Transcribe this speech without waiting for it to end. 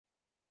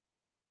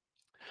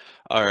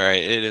All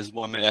right, it is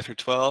 1 minute after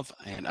 12,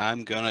 and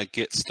I'm gonna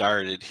get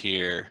started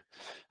here.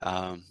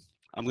 Um,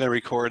 I'm gonna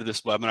record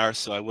this webinar,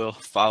 so I will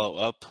follow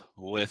up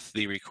with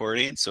the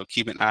recording. So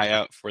keep an eye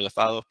out for the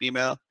follow-up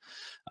email.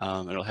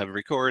 It'll have a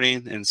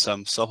recording and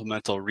some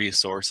supplemental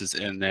resources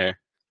in there.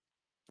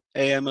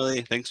 Hey,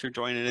 Emily, thanks for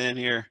joining in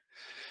here.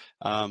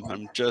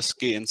 I'm just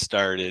getting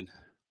started.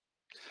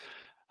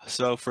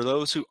 So for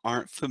those who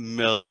aren't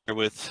familiar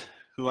with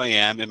who I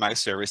am and my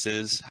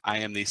services, I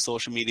am the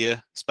social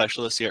media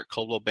specialist here at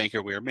Coldwell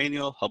Banker Ware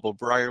Manual, Hubbell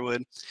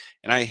Briarwood,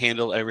 and I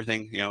handle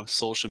everything,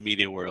 social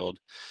media world.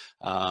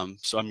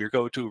 So I'm your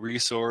go-to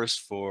resource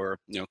for,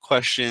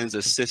 questions,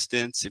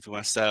 assistance. If you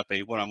want to set up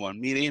a one-on-one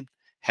meeting,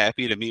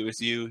 happy to meet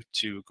with you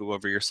to go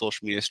over your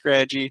social media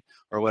strategy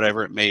or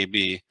whatever it may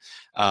be.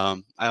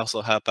 I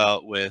also help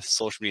out with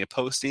social media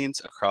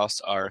postings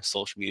across our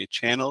social media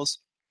channels.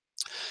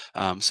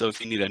 So if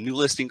you need a new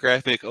listing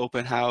graphic,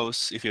 open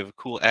house, if you have a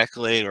cool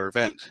accolade or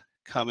event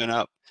coming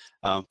up,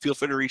 feel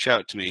free to reach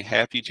out to me.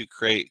 Happy to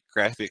create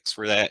graphics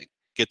for that,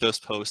 get those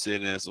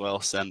posted, and as well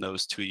send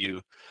those to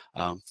you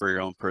for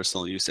your own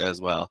personal use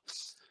as well.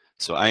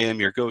 So I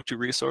am your go-to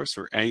resource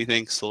for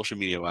anything social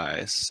media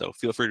wise. So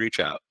feel free to reach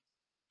out.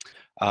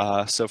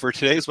 So for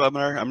today's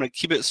webinar, I'm going to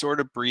keep it sort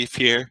of brief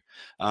here,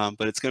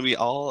 but it's going to be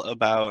all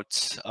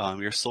about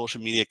your social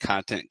media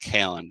content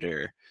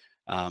calendar.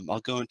 I'll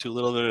go into a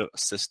little bit of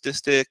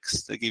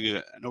statistics to give you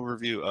an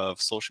overview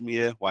of social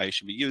media, why you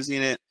should be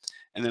using it,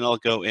 and then I'll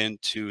go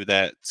into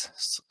that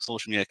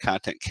social media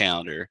content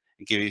calendar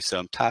and give you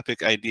some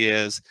topic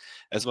ideas,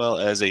 as well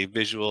as a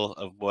visual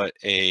of what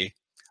a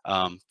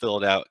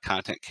filled out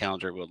content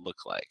calendar would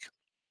look like.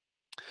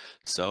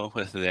 So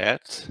with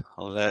that,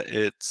 I'll let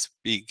it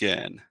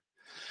begin.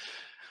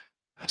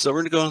 So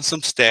we're going to go on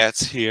some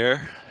stats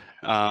here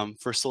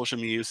for social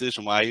media usage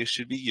and why you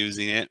should be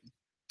using it.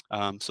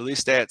 So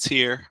these stats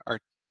here are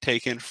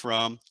taken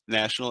from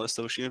National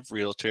Association of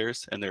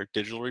Realtors and their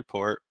digital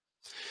report.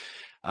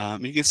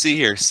 You can see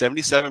here,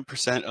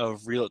 77%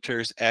 of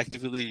realtors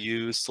actively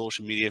use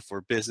social media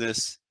for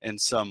business in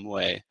some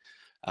way.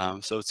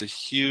 So it's a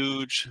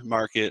huge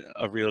market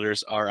of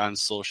realtors are on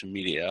social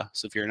media.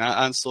 So if you're not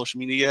on social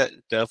media yet,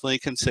 definitely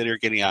consider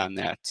getting on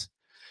that.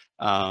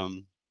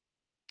 And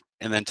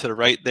then to the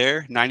right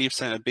there,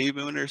 90% of baby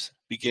boomers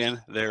begin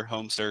their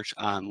home search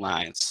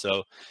online.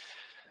 So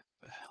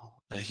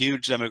a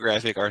huge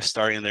demographic are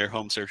starting their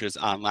home searches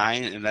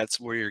online, and that's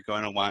where you're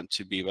going to want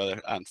to be,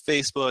 whether on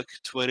Facebook,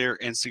 Twitter,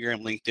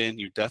 Instagram, LinkedIn.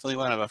 You definitely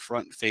want to have a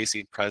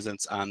front-facing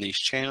presence on these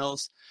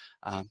channels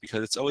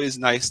because it's always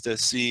nice to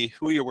see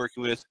who you're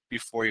working with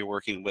before you're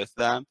working with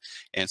them.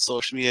 And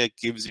social media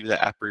gives you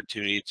the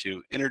opportunity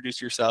to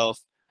introduce yourself,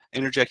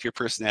 interject your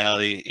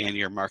personality and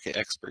your market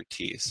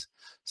expertise.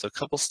 So a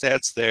couple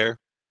stats there.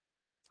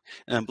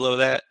 And then below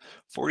that,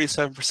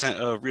 47%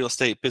 of real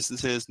estate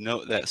businesses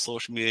note that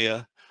social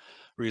media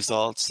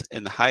results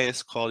in the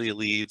highest quality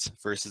leads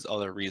versus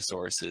other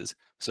resources.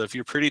 So if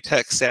you're pretty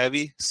tech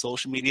savvy,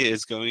 social media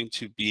is going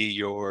to be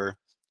your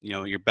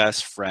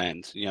best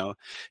friend.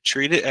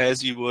 Treat it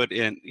as you would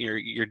in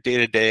your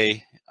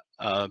day-to-day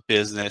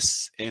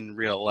business in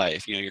real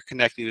life. You're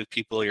connecting with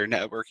people, you're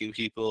networking with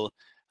people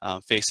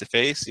face to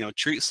face.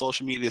 Treat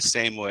social media the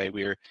same way.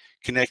 We're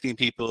connecting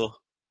people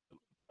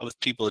with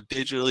people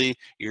digitally.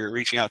 You're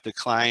reaching out to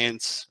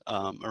clients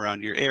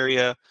around your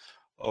area,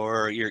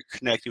 or you're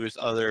connecting with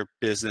other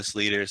business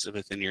leaders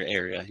within your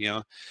area.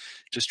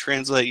 Just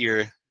translate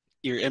your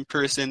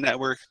in-person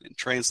network and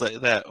translate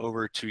that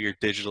over to your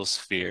digital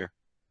sphere.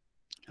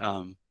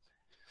 And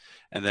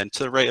then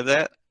to the right of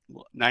that,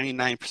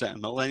 99%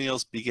 of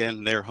millennials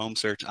begin their home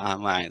search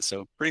online.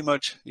 So pretty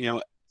much,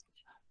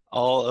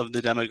 all of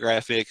the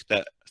demographic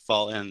that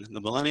fall in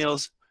the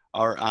millennials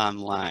are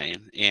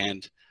online.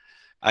 And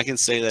I can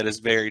say that is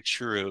very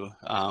true.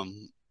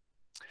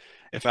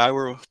 If I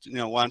were,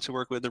 wanting to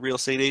work with a real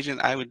estate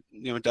agent, I would,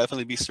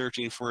 definitely be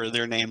searching for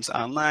their names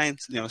online,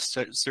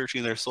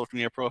 searching their social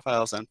media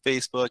profiles on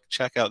Facebook,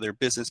 check out their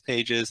business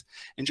pages,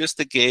 and just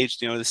to gauge,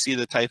 to see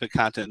the type of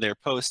content they're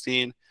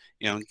posting,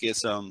 get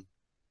some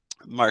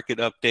market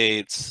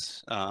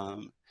updates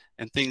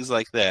and things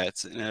like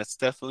that. And that's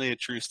definitely a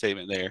true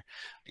statement there.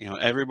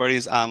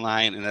 Everybody's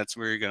online, and that's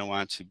where you're going to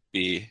want to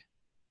be.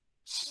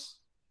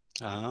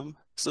 So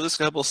there's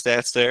a couple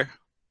stats there.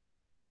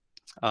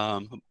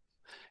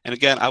 And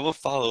again, I will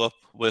follow up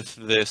with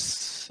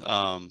this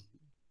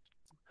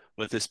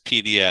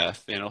PDF,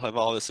 and I'll have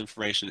all this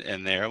information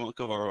in there. I won't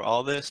go over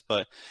all this,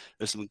 but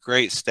there's some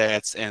great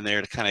stats in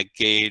there to kind of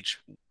gauge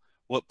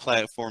what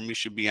platform you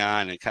should be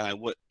on and kind of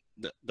what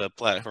the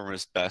platform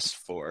is best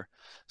for.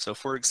 So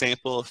for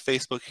example,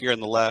 Facebook here on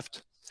the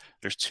left,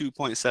 there's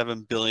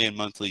 2.7 billion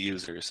monthly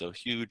users, so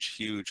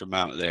huge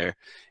amount there.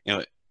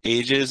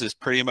 Ages is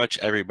pretty much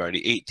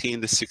everybody,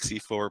 18 to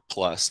 64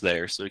 plus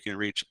there, so you can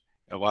reach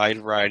a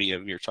wide variety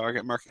of your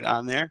target market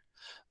on there,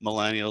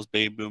 millennials,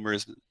 baby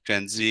boomers,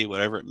 Gen Z,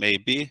 whatever it may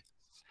be.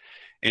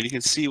 And you can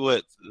see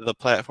what the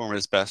platform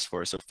is best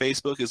for. So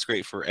Facebook is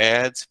great for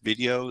ads,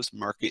 videos,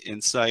 market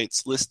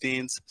insights,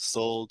 listings,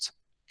 solds,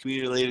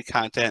 community-related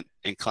content,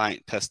 and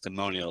client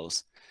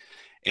testimonials.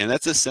 And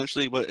that's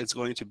essentially what it's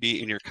going to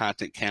be in your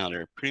content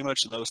calendar. Pretty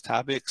much those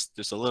topics,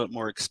 just a little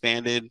more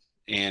expanded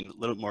and a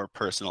little more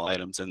personal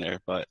items in there.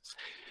 But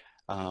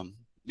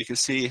you can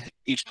see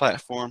each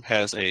platform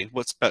has a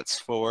what's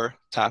best for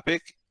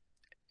topic,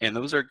 and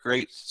those are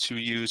great to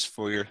use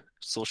for your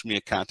social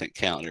media content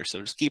calendar.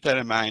 So just keep that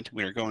in mind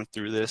when you're going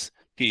through this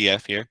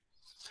PDF here.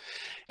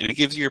 And it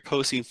gives you your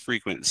posting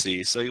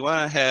frequency. So you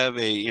want to have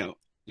a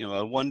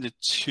a 1 to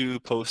 2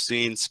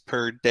 postings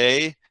per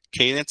day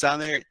cadence on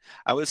there.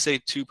 I would say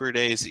 2 per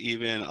day is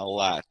even a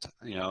lot.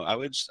 I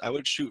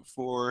would shoot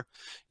for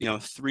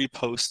 3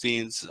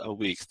 postings a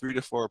week, 3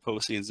 to 4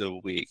 postings a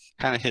week.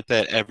 Kind of hit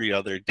that every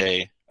other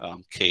day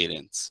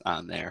cadence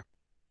on there.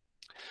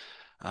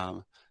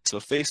 So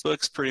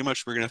Facebook's pretty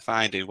much, we're going to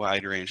find a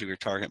wide range of your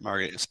target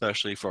market,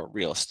 especially for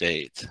real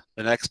estate.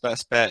 The next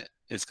best bet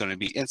is going to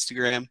be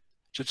Instagram,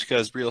 just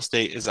because real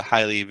estate is a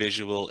highly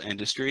visual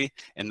industry,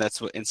 and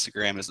that's what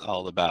Instagram is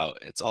all about.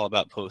 It's all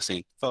about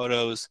posting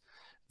photos,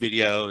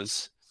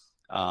 videos,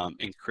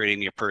 and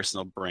creating your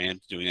personal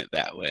brand, doing it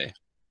that way.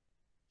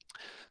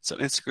 So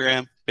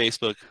Instagram,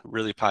 Facebook,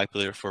 really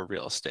popular for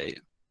real estate.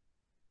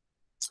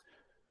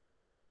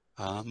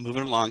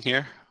 Moving along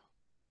here.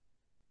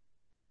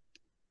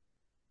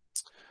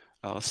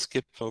 I'll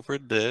skip over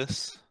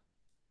this.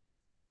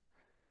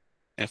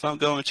 If I'm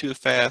going too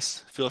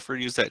fast, feel free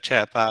to use that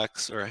chat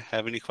box, or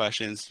have any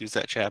questions, use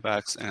that chat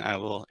box, and I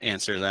will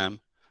answer them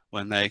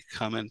when they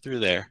come in through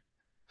there.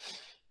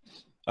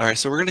 All right,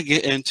 so we're going to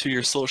get into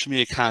your social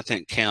media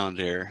content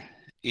calendar.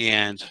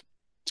 And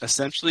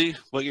essentially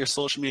what your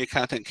social media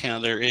content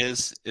calendar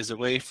is a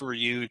way for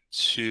you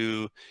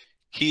to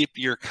keep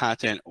your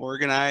content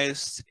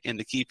organized and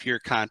to keep your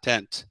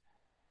content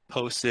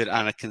posted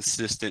on a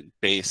consistent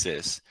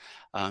basis.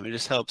 It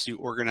just helps you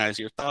organize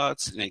your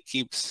thoughts, and it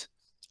keeps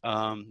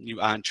you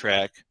on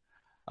track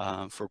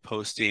for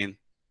posting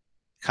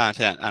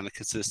content on a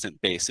consistent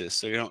basis.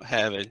 So you don't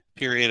have a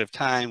period of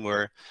time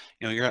where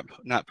you're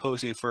not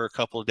posting for a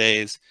couple of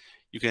days.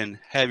 You can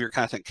have your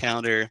content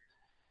calendar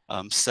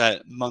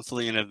set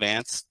monthly in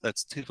advance.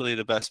 That's typically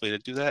the best way to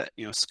do that.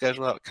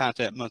 Schedule out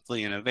content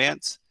monthly in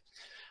advance.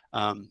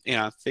 And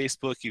on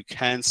Facebook, you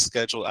can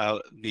schedule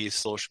out these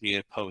social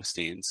media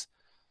postings.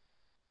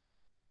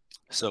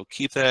 So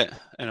keep that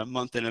in a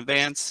month in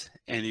advance,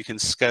 and you can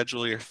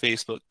schedule your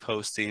Facebook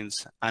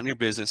postings on your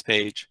business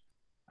page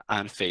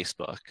on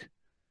Facebook.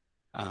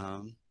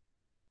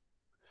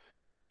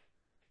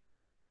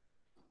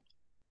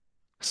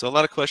 So a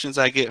lot of questions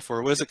I get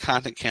for what is a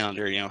content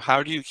calendar?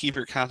 How do you keep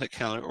your content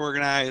calendar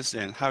organized,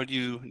 and how do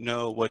you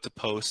know what to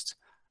post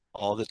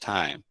all the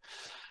time?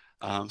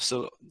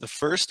 So the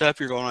first step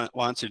you're going to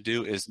want to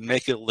do is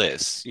make a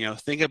list.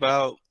 Think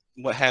about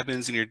what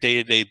happens in your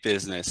day-to-day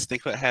business.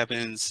 Think what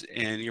happens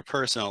in your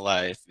personal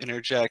life.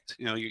 Interject,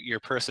 your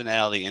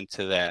personality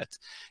into that.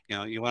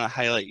 You want to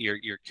highlight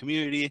your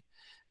community,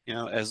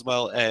 as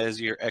well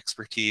as your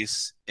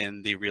expertise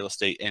in the real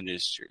estate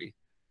industry.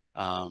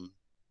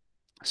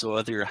 So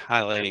whether you're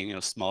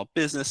highlighting, small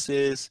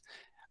businesses,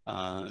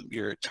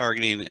 you're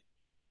targeting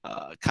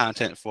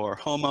content for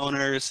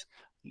homeowners,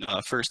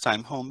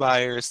 first-time home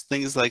buyers,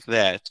 things like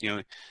that.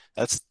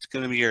 That's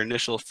going to be your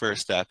initial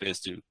first step, is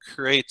to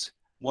create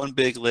one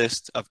big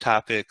list of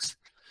topics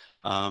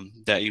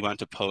that you want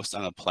to post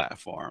on the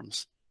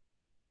platforms.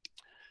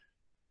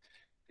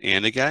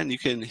 And again, you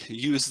can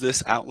use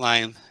this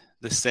outline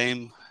the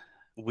same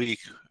week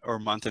or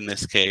month in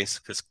this case,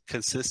 because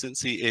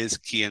consistency is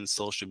key in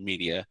social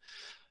media.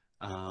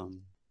 And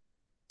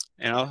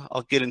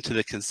I'll get into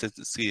the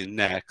consistency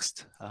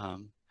next.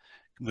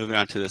 Moving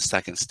on to the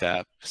second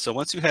step. So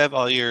once you have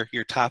all your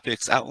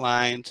topics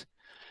outlined,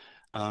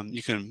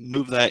 you can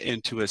move that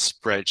into a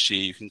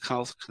spreadsheet. You can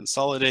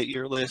consolidate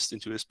your list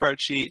into a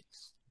spreadsheet,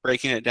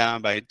 breaking it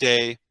down by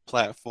day,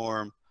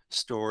 platform,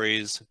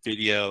 stories,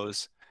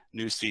 videos,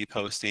 newsfeed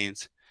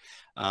postings.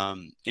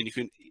 And you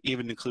can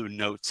even include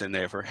notes in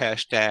there for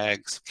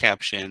hashtags,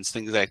 captions,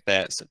 things like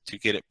that, so to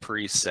get it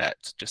preset,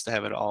 just to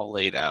have it all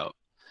laid out.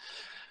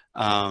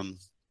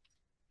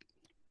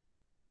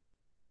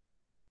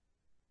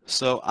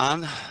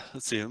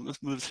 Let's see,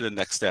 let's move to the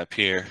next step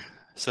here.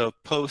 So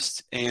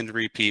post and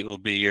repeat will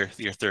be your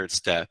third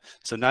step.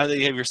 So now that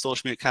you have your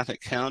social media content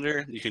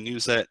calendar, you can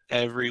use that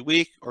every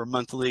week or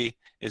monthly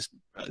is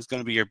going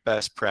to be your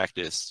best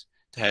practice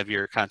to have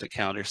your content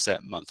calendar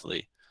set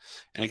monthly.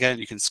 And again,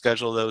 you can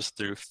schedule those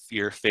through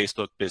your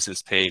Facebook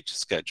business page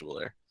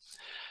scheduler.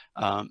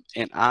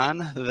 And on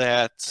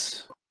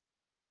that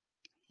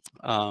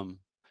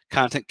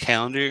content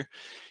calendar,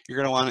 you're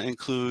going to want to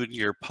include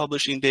your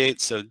publishing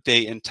date. So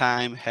date and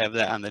time, have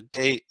that on the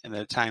date and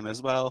the time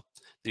as well.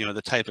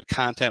 The type of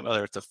content,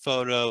 whether it's a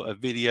photo, a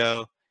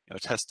video, a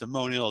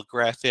testimonial, a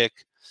graphic,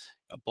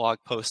 a blog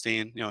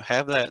posting,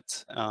 have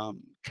that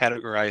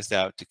categorized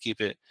out to keep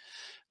it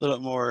a little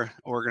bit more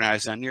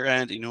organized on your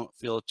end. You don't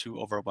feel too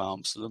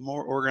overwhelmed. So the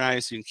more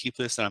organized you can keep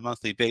this on a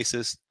monthly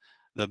basis,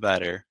 the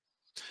better.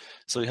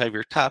 So you have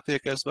your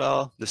topic as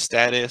well, the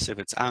status, if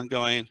it's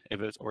ongoing,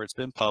 or it's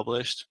been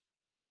published.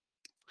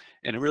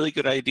 And a really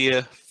good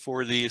idea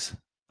for these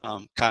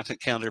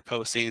content calendar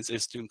postings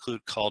is to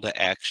include call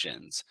to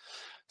actions.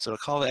 So a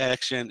call to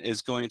action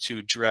is going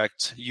to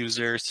direct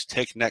users to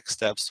take next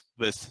steps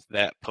with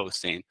that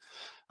posting.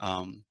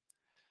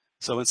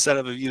 So instead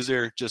of a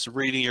user just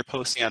reading your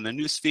posting on the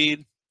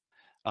newsfeed,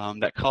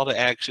 that call to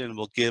action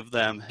will give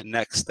them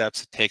next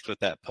steps to take with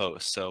that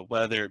post. So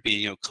whether it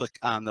be, click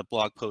on the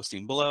blog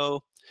posting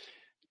below,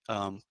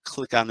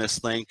 click on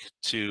this link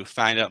to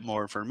find out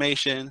more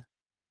information,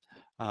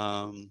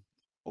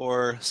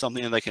 or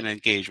something like an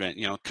engagement,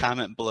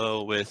 comment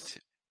below with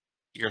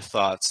your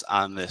thoughts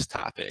on this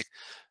topic.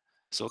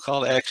 So a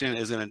call to action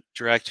is going to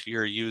direct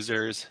your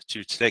users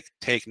to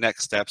take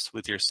next steps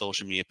with your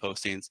social media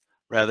postings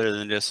rather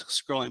than just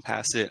scrolling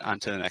past it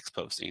onto the next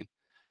posting.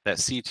 That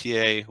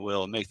CTA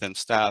will make them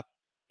stop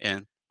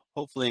and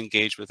hopefully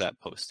engage with that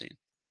posting.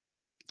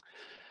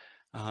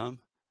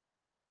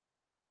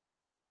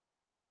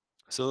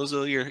 So those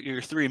are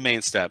your three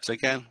main steps.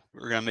 Again,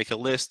 we're going to make a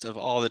list of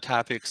all the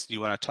topics you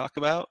want to talk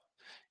about.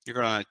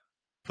 You're going to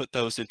put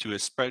those into a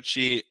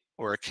spreadsheet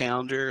or a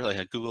calendar, like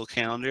a Google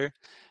Calendar.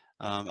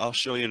 I'll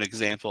show you an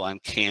example on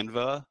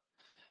Canva.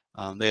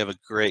 They have a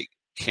great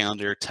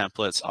calendar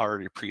templates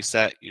already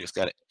preset. You just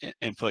got to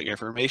input your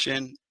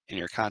information and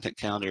your content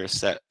calendar is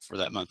set for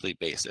that monthly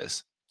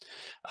basis.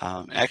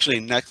 Actually,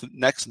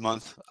 next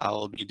month,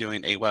 I'll be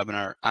doing a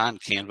webinar on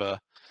Canva.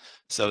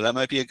 So that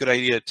might be a good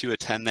idea to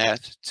attend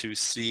that to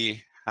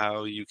see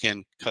how you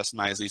can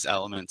customize these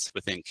elements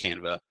within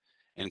Canva.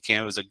 And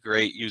Canva is a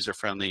great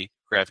user-friendly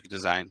graphic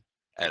design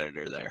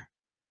editor there.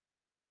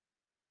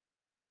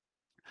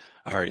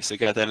 All right, so you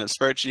got that in a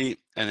spreadsheet,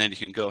 and then you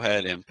can go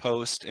ahead and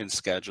post and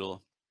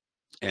schedule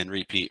and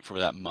repeat for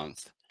that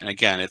month. And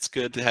again, it's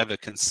good to have a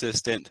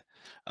consistent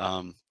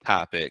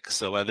topic.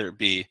 So whether it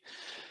be,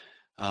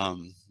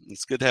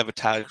 it's good to have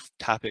a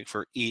topic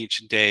for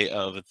each day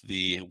of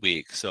the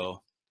week.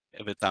 So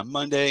if it's on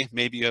Monday,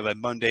 maybe you have a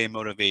Monday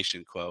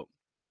motivation quote.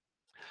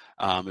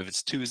 If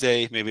it's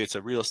Tuesday, maybe it's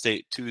a real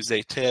estate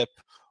Tuesday tip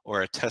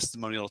or a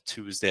testimonial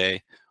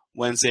Tuesday.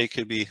 Wednesday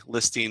could be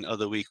listing of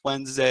the week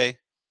Wednesday.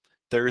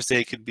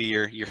 Thursday could be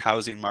your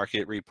housing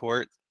market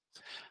report.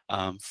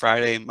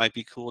 Friday might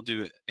be cool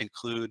to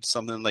include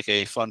something like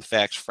a fun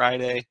fact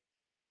Friday.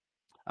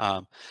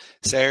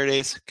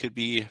 Saturdays could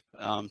be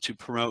to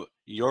promote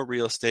your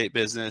real estate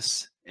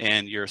business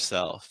and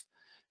yourself.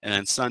 And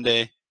then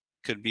Sunday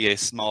could be a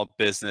small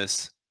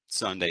business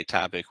Sunday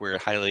topic where you're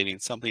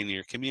highlighting something in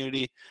your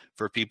community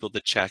for people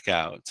to check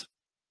out.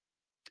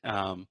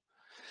 And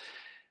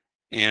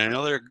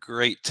another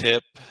great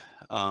tip,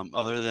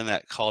 other than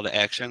that call to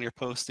action on your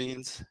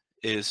postings,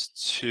 is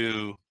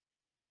to,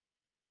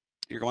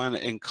 you're going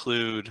to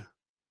include,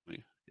 let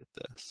me get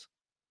this,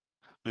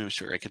 let me make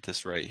sure I get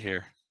this right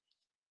here.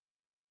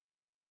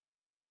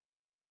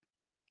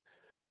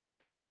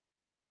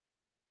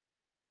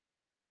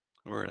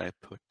 Where did I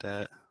put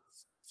that?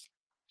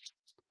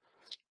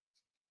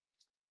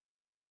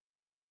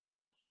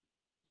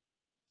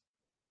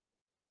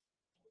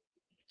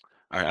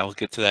 All right, I'll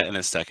get to that in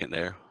a second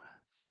there.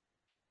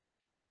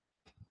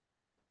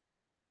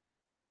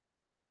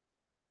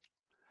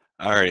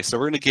 All right, so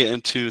we're going to get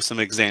into some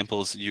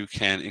examples you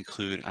can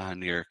include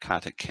on your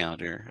content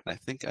calendar. I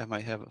think I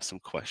might have some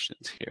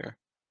questions here.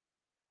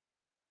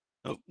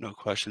 Oh, no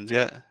questions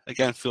yet.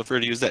 Again, feel free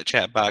to use that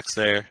chat box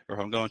there, or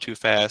if I'm going too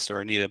fast or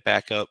I need a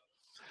backup,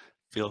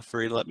 feel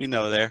free to let me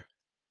know there.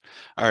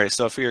 All right,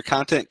 so for your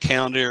content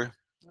calendar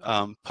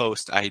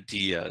post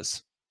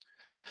ideas.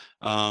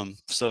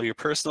 So your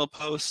personal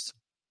post,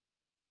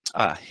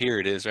 here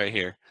it is right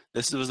here.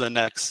 This was the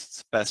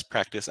next best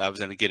practice I was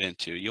going to get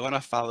into. You want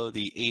to follow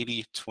the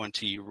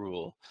 80-20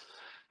 rule.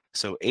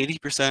 So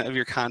 80% of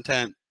your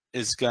content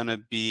is going to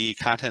be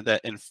content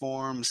that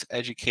informs,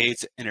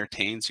 educates,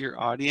 entertains your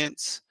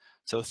audience.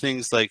 So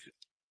things like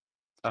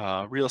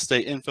real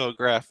estate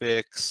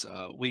infographics,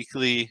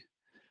 weekly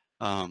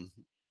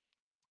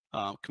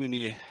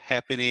community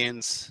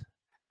happenings,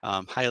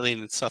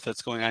 highlighting stuff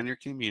that's going on in your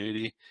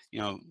community,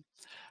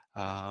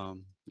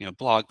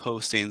 blog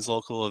postings,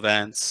 local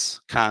events,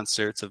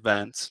 concerts,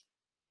 events.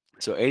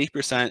 So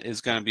 80%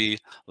 is going to be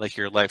like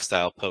your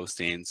lifestyle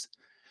postings.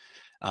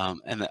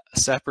 And the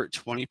separate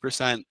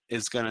 20%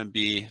 is going to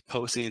be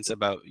postings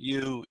about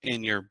you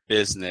and your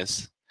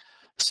business.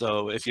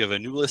 So if you have a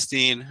new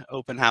listing,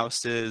 open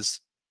houses,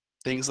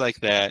 things like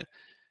that.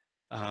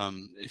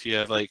 If you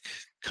have like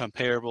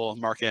comparable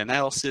market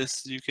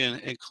analysis, you can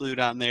include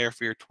on there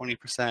for your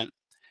 20%,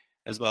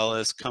 as well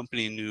as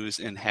company news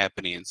and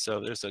happenings. So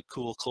there's a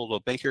cool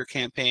Coldwell Banker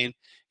campaign.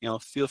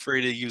 Feel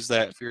free to use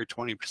that for your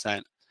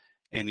 20%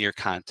 in your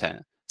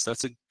content. So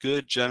that's a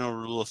good general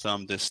rule of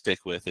thumb to stick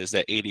with, is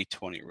that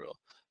 80-20 rule.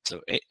 So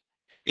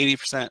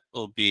 80%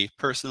 will be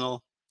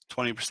personal,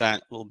 20%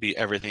 will be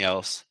everything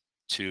else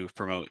to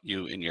promote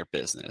you in your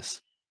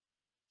business.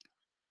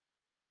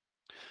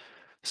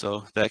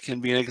 So that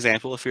can be an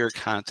example if your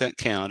content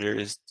calendar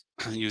is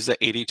use the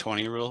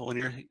 80-20 rule when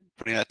you're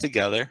putting that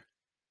together.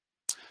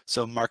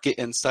 So market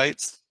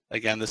insights,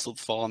 again, this will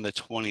fall in the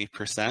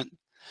 20%.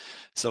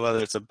 So whether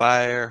it's a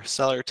buyer,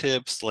 seller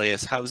tips,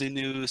 latest housing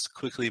news,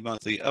 quickly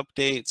monthly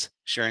updates,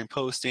 sharing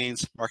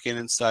postings, market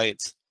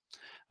insights,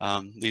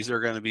 these are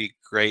going to be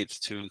great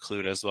to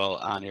include as well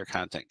on your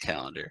content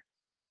calendar.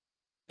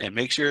 And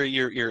make sure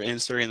you're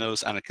inserting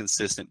those on a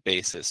consistent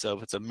basis. So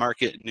if it's a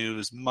market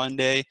news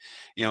Monday,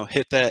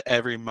 hit that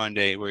every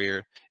Monday where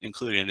you're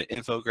including an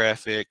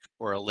infographic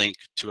or a link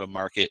to a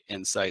market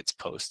insights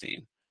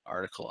posting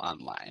article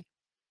online.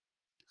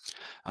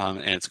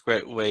 And it's a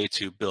great way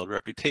to build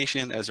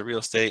reputation as a real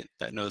estate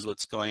that knows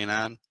what's going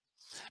on,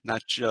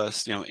 not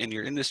just in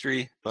your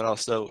industry, but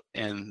also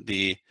in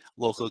the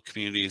local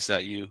communities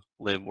that you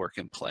live, work,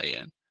 and play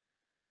in.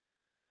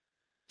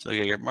 So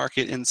you got your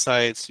market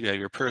insights, you have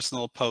your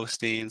personal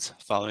postings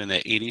following the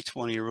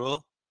 80-20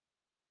 rule.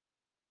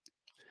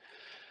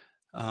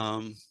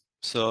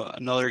 So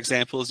another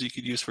examples you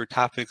could use for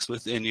topics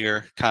within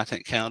your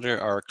content calendar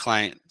are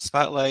client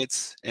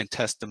spotlights and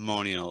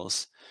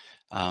testimonials.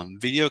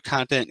 Video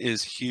content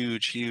is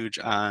huge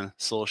on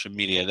social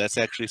media. That's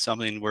actually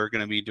something we're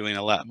going to be doing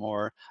a lot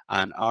more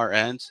on our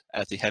end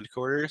at the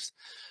headquarters.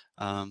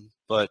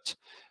 But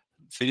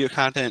video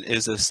content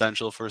is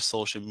essential for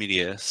social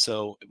media.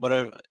 So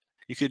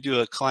you could do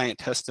a client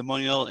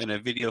testimonial in a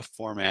video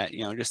format.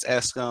 Just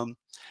ask them,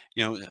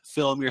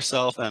 film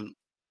yourself and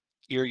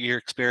your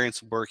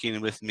experience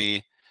working with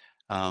me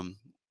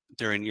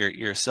during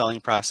your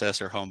selling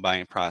process or home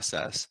buying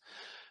process.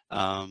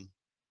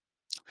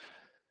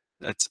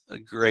 That's a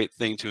great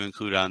thing to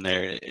include on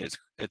there.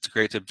 It's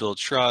great to build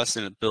trust,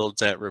 and it builds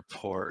that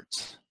rapport.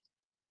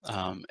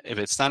 If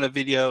it's not a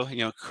video,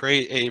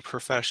 create a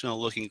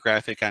professional looking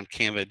graphic on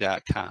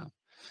canva.com.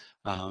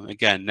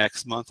 Again,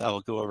 next month I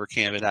will go over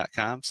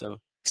canva.com, so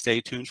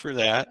stay tuned for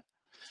that.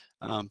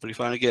 But if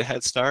you want to get a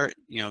head start,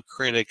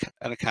 create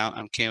an account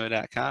on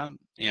canva.com,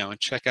 and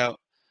check out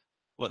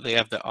what they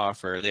have to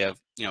offer. They have,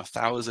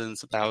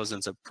 thousands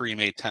of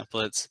pre-made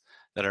templates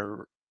that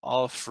are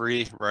all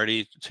free,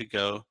 ready to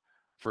go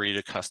for you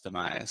to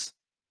customize.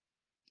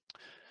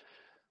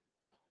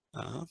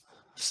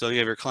 So you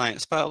have your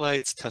client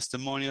spotlights,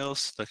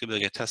 testimonials. That could be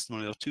like a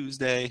testimonial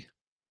Tuesday.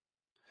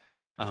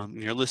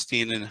 Your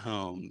listing in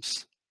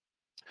homes.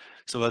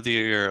 So whether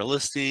you're a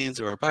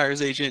listings or a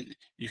buyer's agent,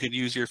 you could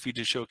use your feed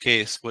to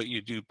showcase what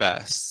you do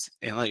best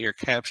and let your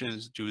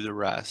captions do the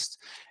rest.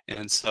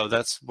 And so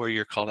that's where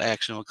your call to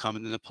action will come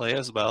into play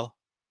as well.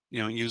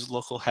 Use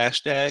local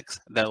hashtags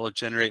that will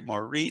generate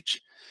more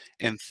reach,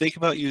 and think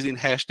about using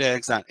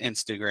hashtags on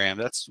Instagram.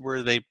 That's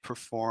where they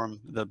perform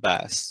the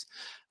best.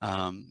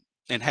 And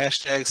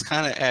hashtags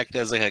kind of act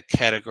as like a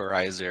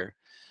categorizer.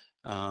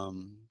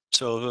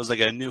 So if it was like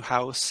a new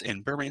house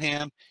in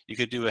Birmingham, you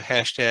could do a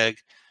hashtag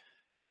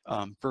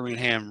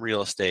Birmingham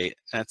real estate.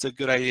 That's a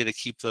good idea to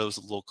keep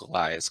those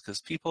localized, because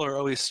people are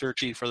always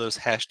searching for those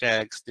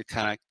hashtags to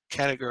kind of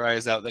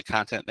categorize out the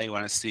content they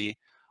want to see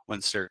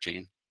when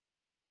searching.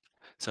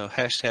 So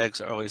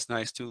hashtags are always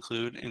nice to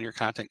include in your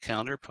content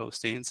calendar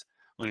postings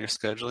when you're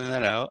scheduling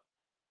that out.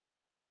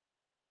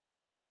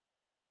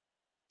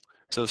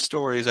 So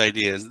stories,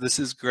 ideas. This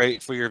is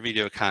great for your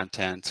video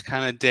content,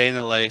 kind of day in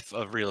the life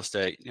of real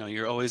estate.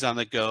 You're always on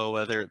the go,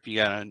 whether it be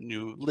on a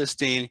new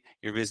listing,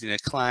 you're visiting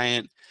a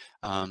client,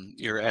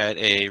 you're at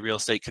a real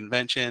estate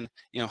convention.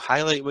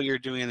 Highlight what you're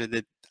doing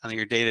on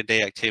your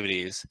day-to-day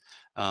activities.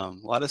 A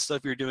lot of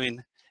stuff you're doing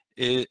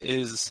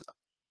is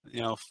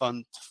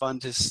fun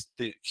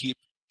to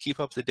keep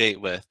up to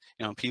date with.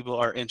 People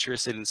are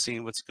interested in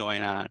seeing what's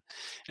going on.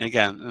 And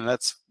again,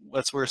 that's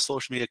where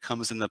social media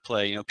comes into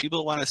play.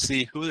 People want to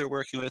see who they're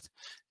working with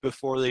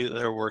before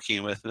they're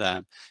working with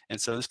them.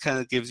 And so this kind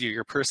of gives you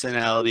your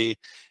personality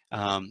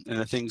and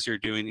the things you're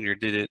doing in your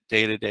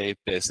day-to-day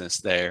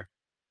business there.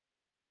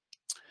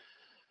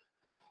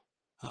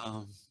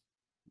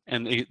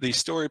 And the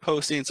story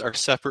postings are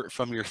separate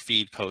from your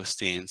feed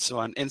postings. So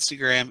on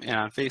Instagram and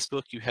on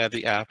Facebook, you have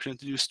the option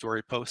to do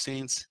story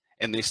postings.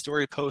 And the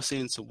story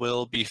postings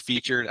will be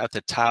featured at the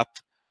top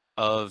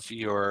of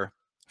your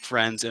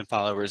friends and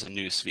followers and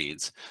news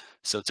feeds.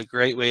 So it's a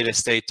great way to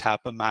stay top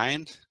of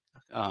mind,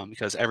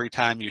 because every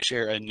time you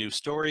share a new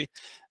story,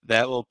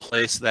 that will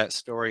place that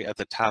story at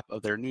the top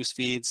of their news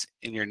feeds,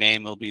 and your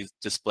name will be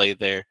displayed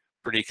there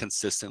pretty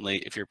consistently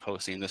if you're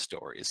posting the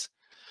stories.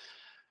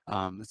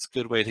 It's a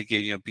good way to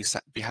get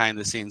behind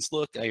the scenes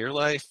look at your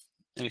life,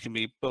 and it can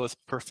be both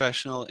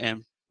professional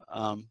and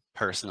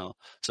personal.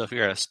 So if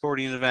you're at a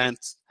sporting event,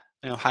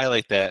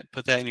 highlight that,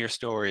 put that in your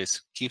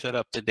stories, keep that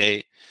up to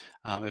date.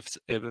 If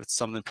it's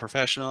something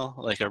professional,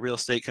 like a real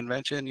estate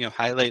convention,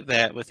 highlight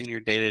that within your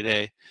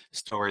day-to-day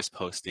stories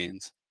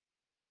postings.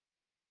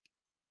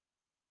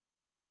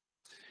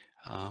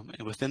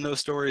 And within those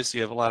stories,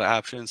 you have a lot of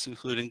options to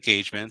include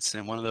engagements,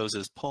 and one of those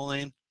is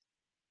polling.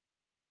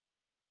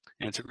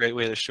 And it's a great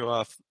way to show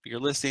off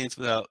your listings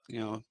without,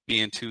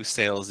 being too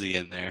salesy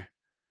in there.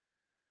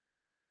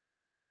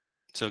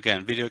 So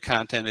again, video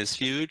content is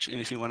huge.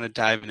 And if you want to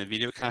dive into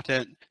video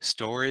content,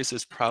 stories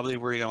is probably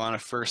where you want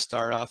to first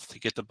start off to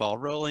get the ball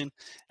rolling.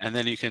 And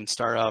then you can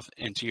start off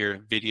into your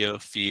video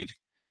feed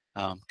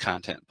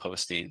content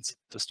postings.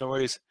 So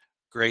stories,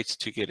 great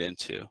to get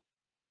into.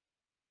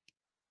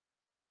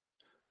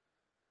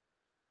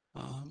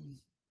 I'll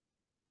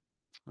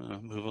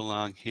move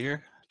along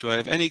here. Do I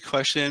have any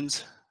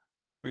questions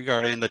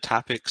regarding the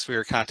topics for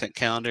your content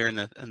calendar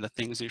and the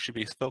things you should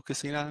be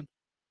focusing on?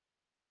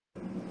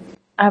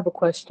 I have a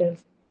question.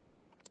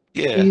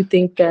 Do Yeah. you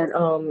think that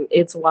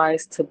it's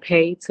wise to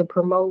pay to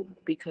promote?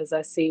 Because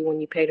I see when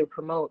you pay to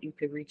promote, you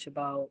could reach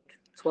about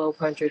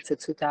 1,200 to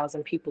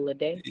 2,000 people a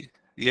day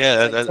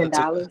Yeah, for like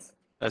 $10.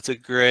 that's a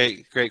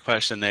great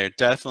question there.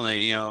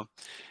 Definitely,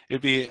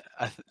 it'd be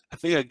I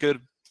think a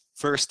good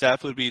first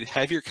step would be to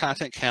have your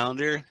content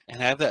calendar and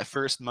have that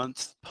first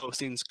month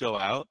postings go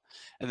out,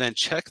 and then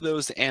check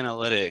those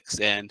analytics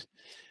and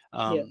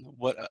Yeah.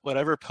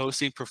 whatever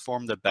posting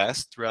performed the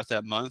best throughout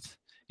that month,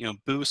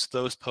 boost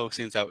those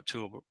postings out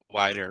to a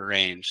wider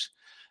range,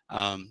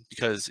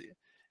 because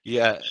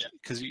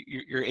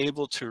you're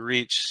able to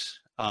reach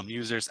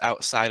users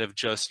outside of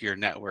just your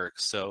network.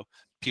 So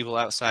people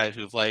outside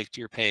who've liked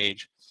your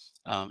page,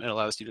 it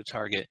allows you to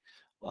target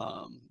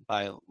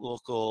by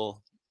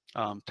local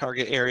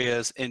target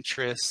areas,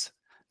 interests,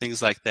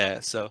 things like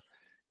that. So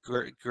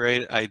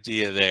great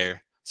idea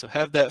there. So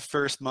have that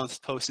first month's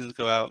postings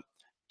go out,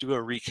 do a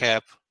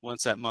recap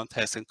once that month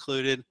has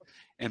concluded,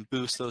 and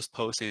boost those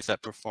postings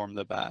that perform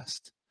the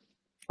best.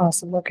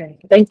 Awesome. Okay.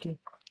 Thank you.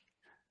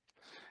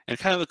 And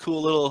kind of a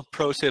cool little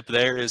pro tip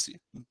there is,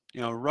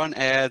 run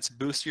ads,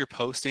 boost your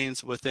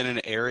postings within an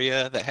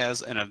area that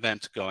has an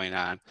event going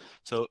on.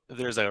 So if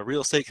there's a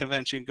real estate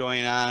convention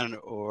going on,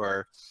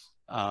 or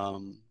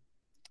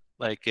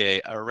like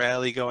a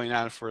rally going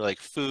on for like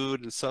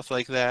food and stuff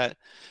like that,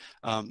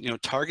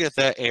 target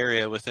that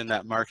area within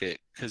that market,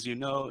 because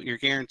you're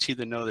guaranteed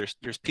to know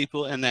there's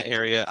people in that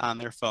area on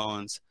their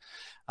phones.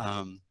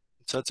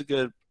 So that's a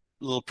good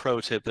little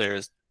pro tip there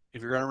is,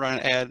 if you're going to run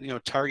an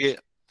ad, target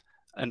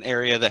an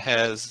area that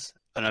has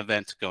an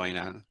event going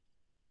on.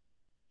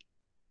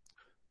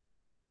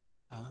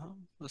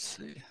 Let's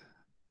see.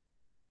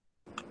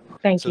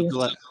 Thank So you.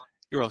 Glenn,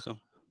 you're welcome.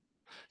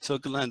 So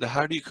Glenda,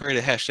 how do you create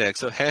a hashtag?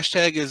 So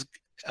hashtag is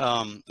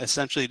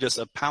essentially just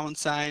a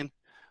 £,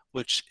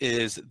 which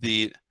is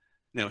the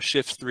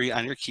shift 3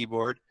 on your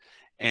keyboard,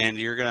 and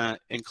you're gonna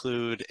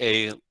include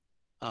a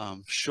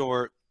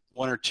short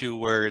 1 or 2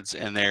 words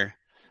in there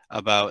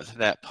about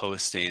that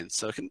posting.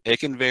 So it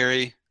can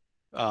vary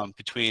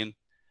between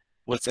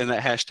what's in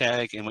that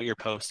hashtag and what you're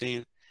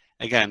posting.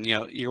 Again,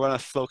 you want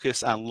to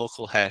focus on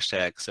local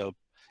hashtags. So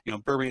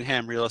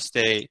Birmingham real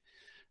estate,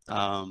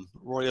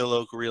 Royal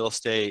Oak real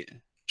estate,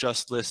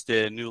 just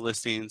listed, new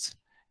listings,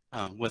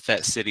 with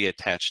that city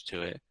attached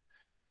to it.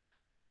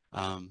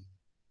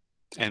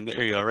 And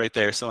there you go, right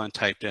there, someone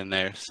typed in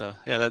there. So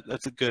yeah,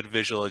 that's a good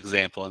visual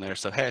example in there.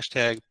 So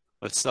hashtag,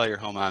 let's sell your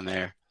home on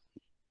there.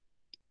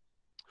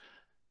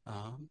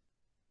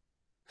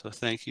 So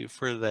thank you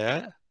for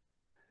that.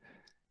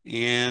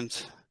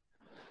 And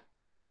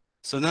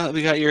so now that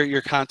we got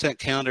your content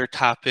calendar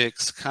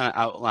topics kind of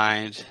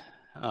outlined,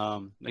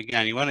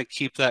 again, you want to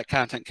keep that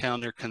content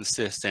calendar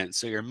consistent.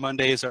 So your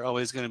Mondays are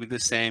always going to be the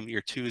same.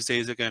 Your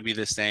Tuesdays are going to be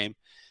the same.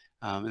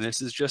 And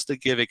this is just to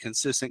give a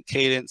consistent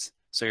cadence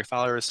so your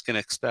followers can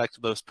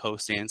expect those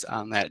postings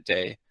on that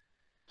day.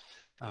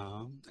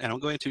 And I'm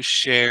going to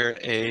share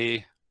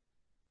a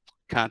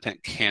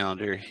content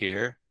calendar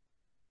here.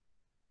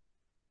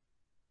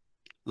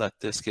 Let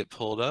this get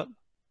pulled up.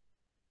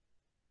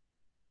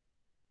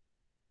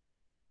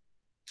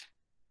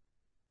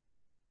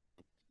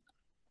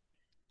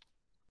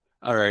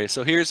 All right,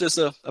 so here's just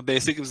a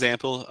basic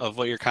example of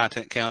what your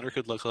content calendar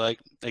could look like.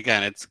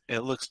 Again, it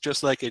looks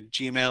just like a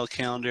Gmail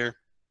calendar,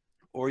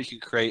 or you can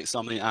create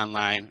something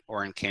online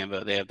or in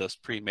Canva. They have those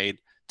pre-made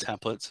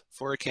templates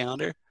for a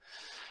calendar.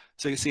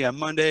 So you can see on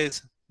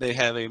Mondays, they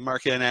have a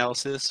market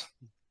analysis.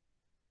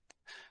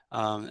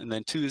 And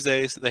then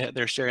Tuesdays,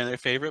 they're sharing their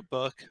favorite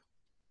book.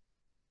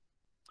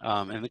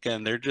 And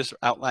again, they're just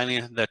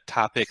outlining the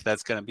topic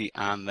that's going to be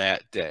on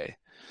that day.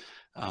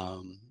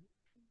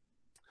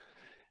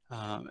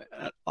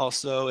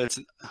 Also, it's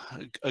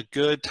a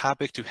good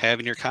topic to have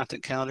in your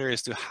content calendar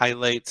is to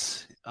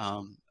highlight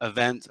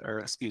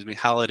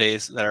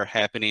holidays that are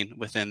happening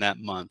within that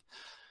month.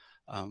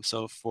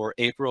 So for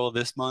April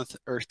this month,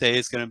 Earth Day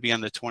is going to be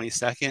on the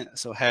 22nd.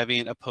 So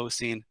having a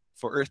posting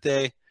for Earth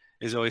Day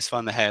is always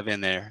fun to have in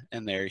there.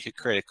 You could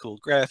create a cool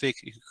graphic.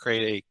 You could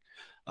create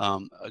a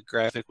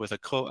graphic with a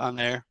quote on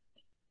there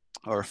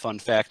or a fun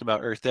fact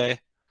about Earth Day.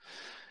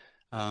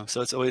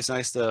 So it's always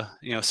nice to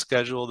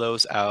schedule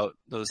those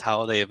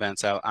holiday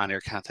events out on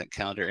your content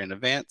calendar in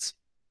advance,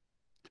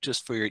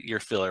 just for your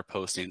filler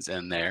postings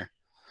in there.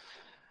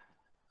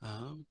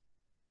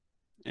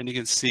 And you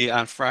can see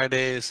on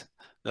Fridays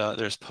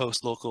there's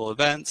post local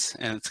events,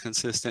 and it's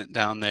consistent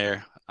down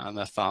there on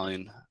the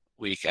following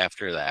week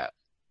after that.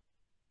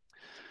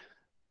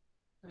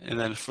 And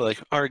then for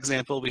like our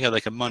example, we had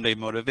like a Monday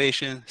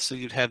motivation, so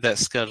you'd have that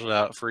scheduled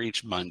out for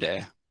each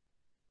Monday.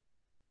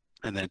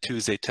 And then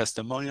Tuesday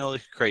testimonial, you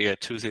could create a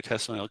Tuesday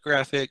testimonial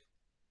graphic.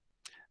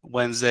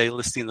 Wednesday,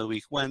 listing of the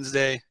week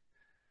Wednesday.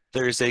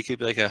 Thursday could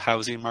be like a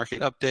housing market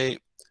update.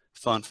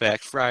 Fun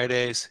Fact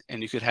Fridays,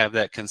 and you could have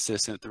that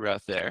consistent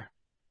throughout there.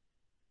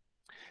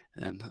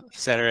 And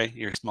Saturday,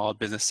 your Small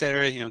Business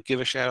Saturday, give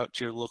a shout out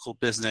to your local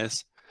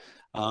business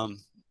on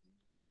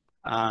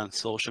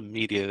social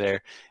media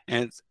there.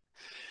 And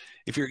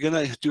if you're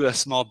going to do a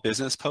small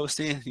business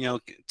posting,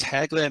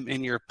 tag them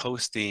in your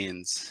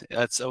postings.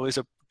 That's always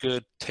a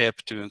good tip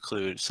to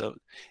include. So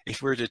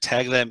if we were to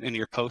tag them in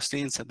your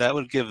postings, that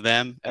would give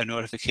them a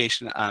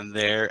notification on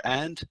their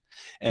end,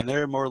 and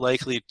they're more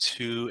likely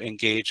to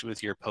engage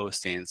with your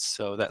postings.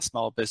 So that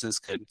small business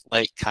could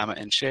like, comment,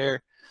 and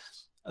share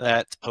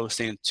that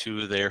posting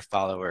to their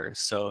followers.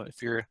 So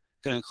if you're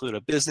going to include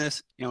a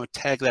business,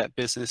 tag that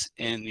business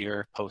in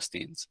your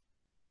postings.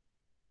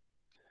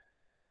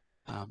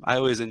 I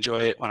always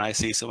enjoy it when I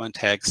see someone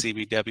tag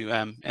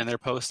CBWM in their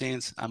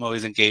postings. I'm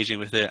always engaging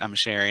with it, I'm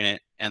sharing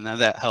it, and then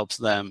that helps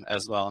them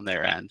as well on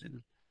their end.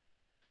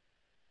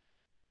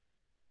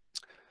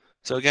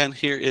 So again,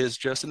 here is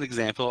just an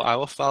example. I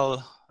will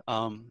follow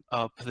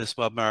up this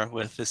webinar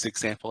with this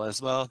example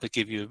as well to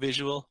give you a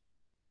visual.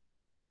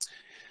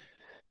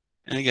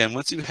 And again,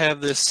 once you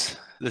have this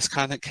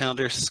content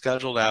calendar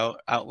scheduled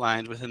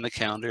outlined within the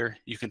calendar,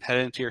 you can head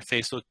into your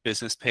Facebook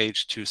business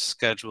page to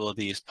schedule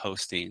these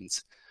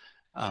postings.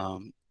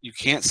 You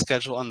can't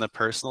schedule on the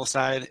personal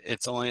side.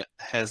 It's only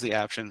has the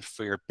option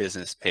for your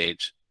business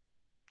page.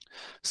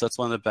 So that's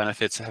one of the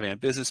benefits of having a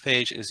business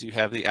page is you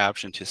have the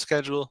option to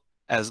schedule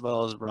as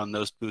well as run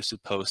those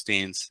boosted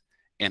postings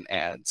and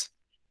ads.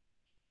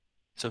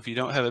 So if you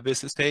don't have a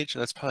business page,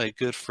 that's probably a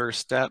good first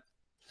step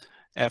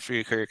after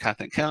you create your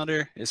content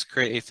calendar is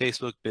create a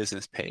Facebook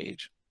business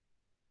page.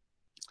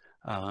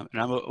 And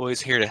I'm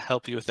always here to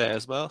help you with that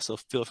as well. So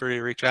feel free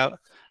to reach out.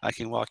 I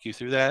can walk you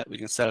through that. We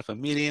can set up a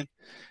meeting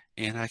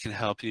and I can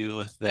help you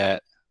with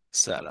that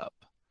setup.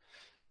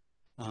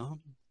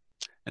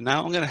 And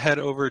now I'm going to head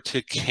over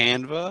to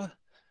Canva.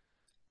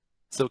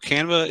 So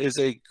Canva is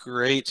a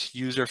great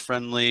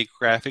user-friendly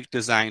graphic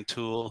design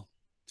tool,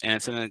 and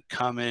it's going to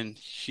come in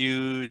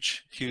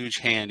huge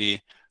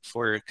handy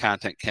for your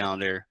content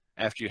calendar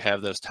after you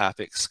have those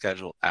topics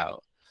scheduled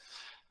out.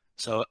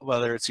 So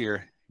whether it's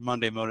your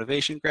Monday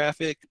motivation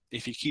graphic,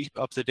 if you keep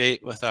up to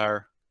date with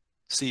our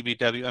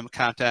CBWM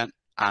content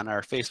on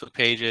our Facebook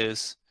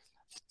pages,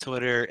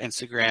 Twitter,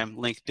 Instagram,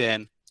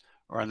 LinkedIn,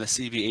 or on the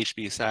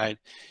CVHB side,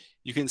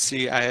 you can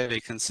see I have a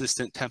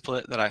consistent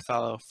template that I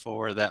follow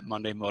for that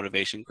Monday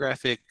motivation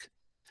graphic.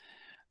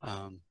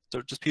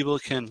 So just people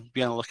can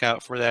be on the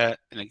lookout for that,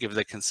 and it gives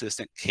a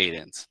consistent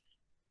cadence.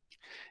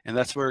 And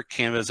that's where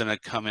Canva is going to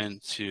come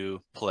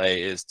into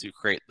play, is to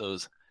create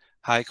those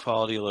high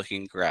quality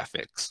looking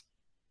graphics.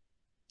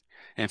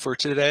 And for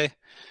today,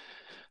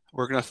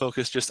 we're going to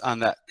focus just on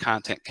that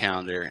content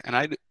calendar. And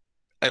I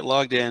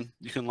logged in.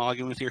 You can log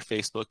in with your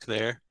Facebook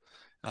there.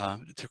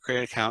 To create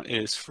an account,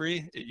 it is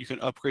free. You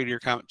can upgrade your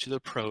account to the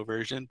pro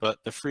version, but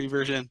the free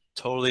version,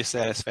 totally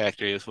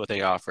satisfactory with what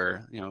they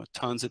offer.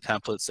 Tons of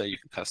templates that you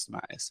can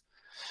customize.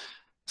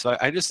 So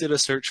I just did a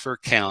search for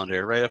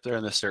calendar right up there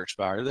in the search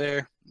bar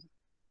there,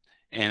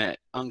 and it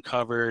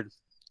uncovered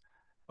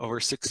over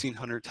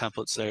 1,600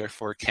 templates there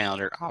for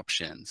calendar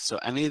options. So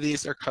any of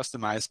these are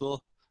customizable.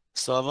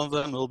 Some of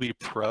them will be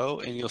pro,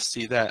 and you'll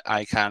see that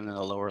icon in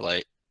the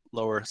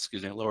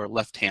lower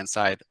left-hand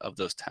side of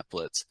those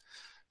templates.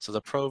 So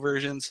the pro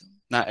versions,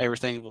 not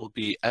everything will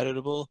be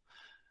editable,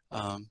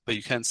 but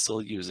you can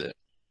still use it.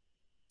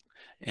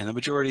 And the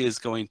majority is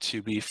going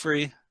to be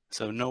free,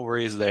 so no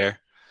worries there.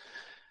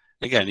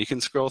 Again, you can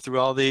scroll through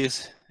all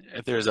these.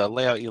 If there's a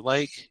layout you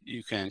like,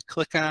 you can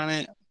click on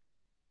it.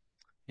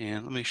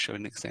 And let me show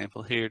an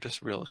example here,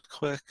 just real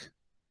quick.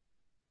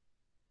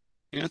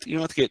 You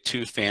don't have to get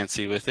too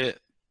fancy with it,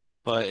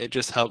 but it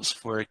just helps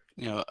for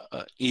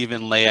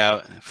even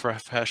layout,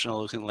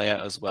 professional looking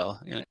layout as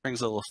well. And it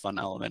brings a little fun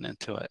element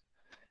into it,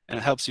 and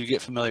it helps you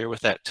get familiar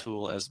with that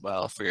tool as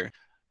well for your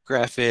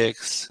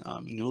graphics,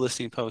 new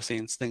listing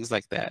postings, things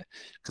like that,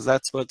 because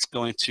that's what's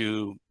going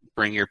to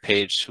bring your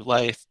page to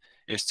life,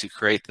 is to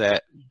create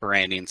that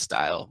branding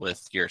style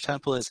with your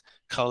templates,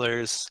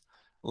 colors,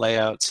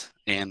 layouts,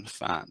 and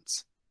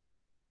fonts.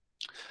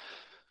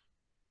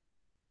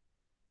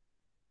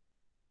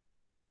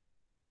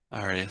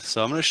 All right,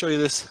 so I'm going to show you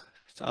this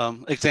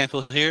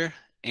example here,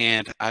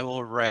 and I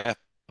will wrap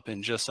up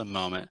in just a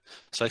moment.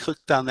 So I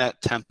clicked on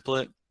that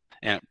template,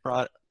 and it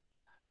brought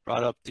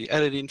up the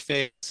editing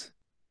phase.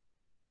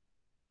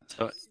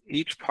 So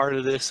each part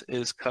of this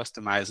is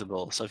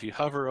customizable. So if you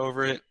hover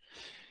over it,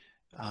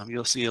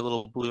 you'll see a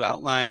little blue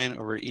outline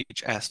over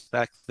each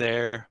aspect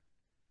there.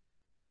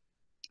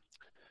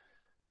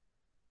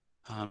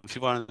 If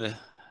you wanted to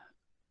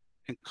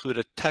include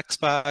a text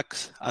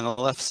box on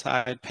the left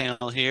side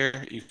panel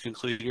here, you can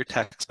include your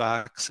text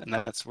box, and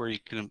that's where you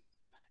can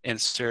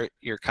insert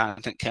your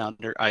content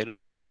calendar item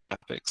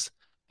topics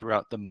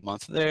throughout the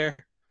month there.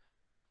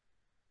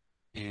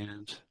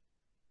 And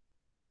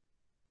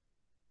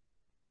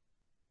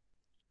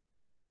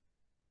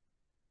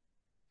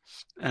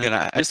again,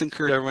 I just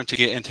encourage everyone to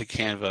get into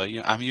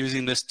Canva. I'm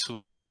using this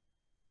tool.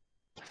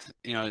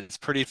 It's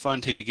pretty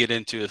fun to get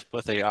into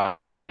what they are.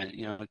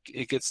 You know,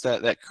 it gets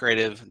that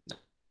creative,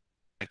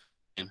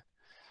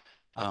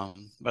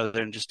 rather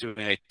than just doing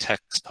a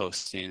text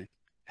posting.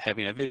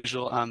 Having a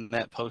visual on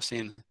that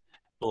posting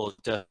will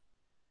the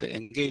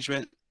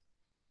engagement,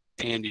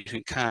 and you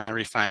can kind of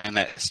refine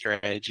that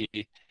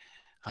strategy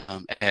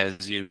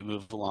as you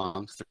move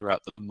along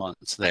throughout the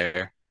months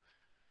there.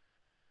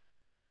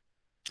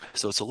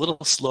 So it's a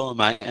little slow on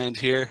my end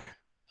here.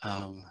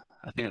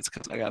 I think it's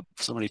because I got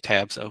so many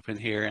tabs open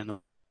here. And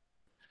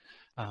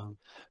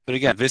but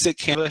again, visit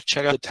Canva,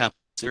 check out the templates.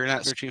 If you're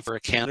not searching for a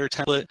calendar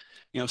template,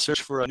 you know,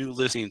 search for a new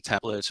listing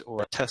template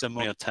or a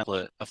testimonial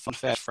template, a Fun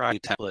Fact Friday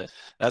template.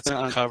 That's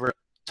going to uncover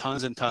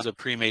tons and tons of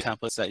pre-made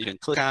templates that you can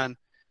click on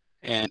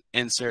and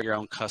insert your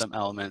own custom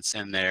elements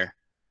in there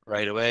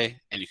right away.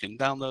 And you can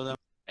download them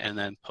and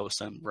then post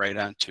them right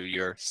onto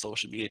your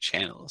social media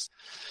channels.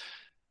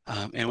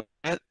 And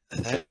that's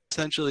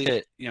essentially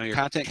it. You know, your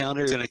content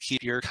calendar is going to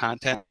keep your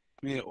content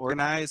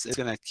organized. It's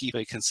going to keep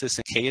a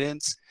consistent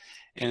cadence,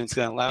 and it's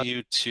going to allow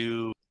you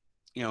to,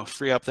 you know,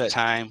 free up that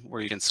time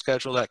where you can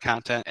schedule that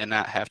content and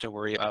not have to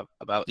worry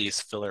about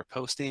these filler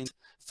postings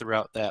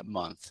throughout that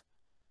month.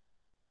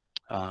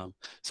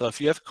 So if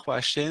you have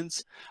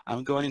questions,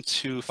 I'm going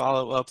to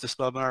follow up this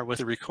webinar with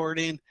a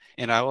recording,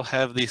 and I will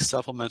have these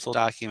supplemental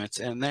documents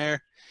in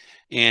there.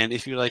 And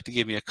if you'd like to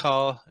give me a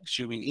call,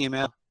 shoot me an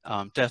email.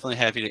 Definitely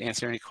happy to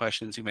answer any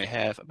questions you may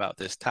have about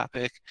this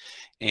topic.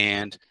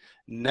 And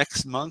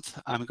next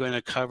month, I'm going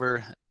to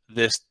cover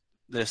this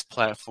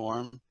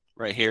platform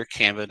right here,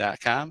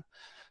 canva.com.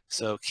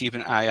 So keep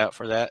an eye out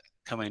for that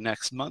coming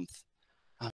next month.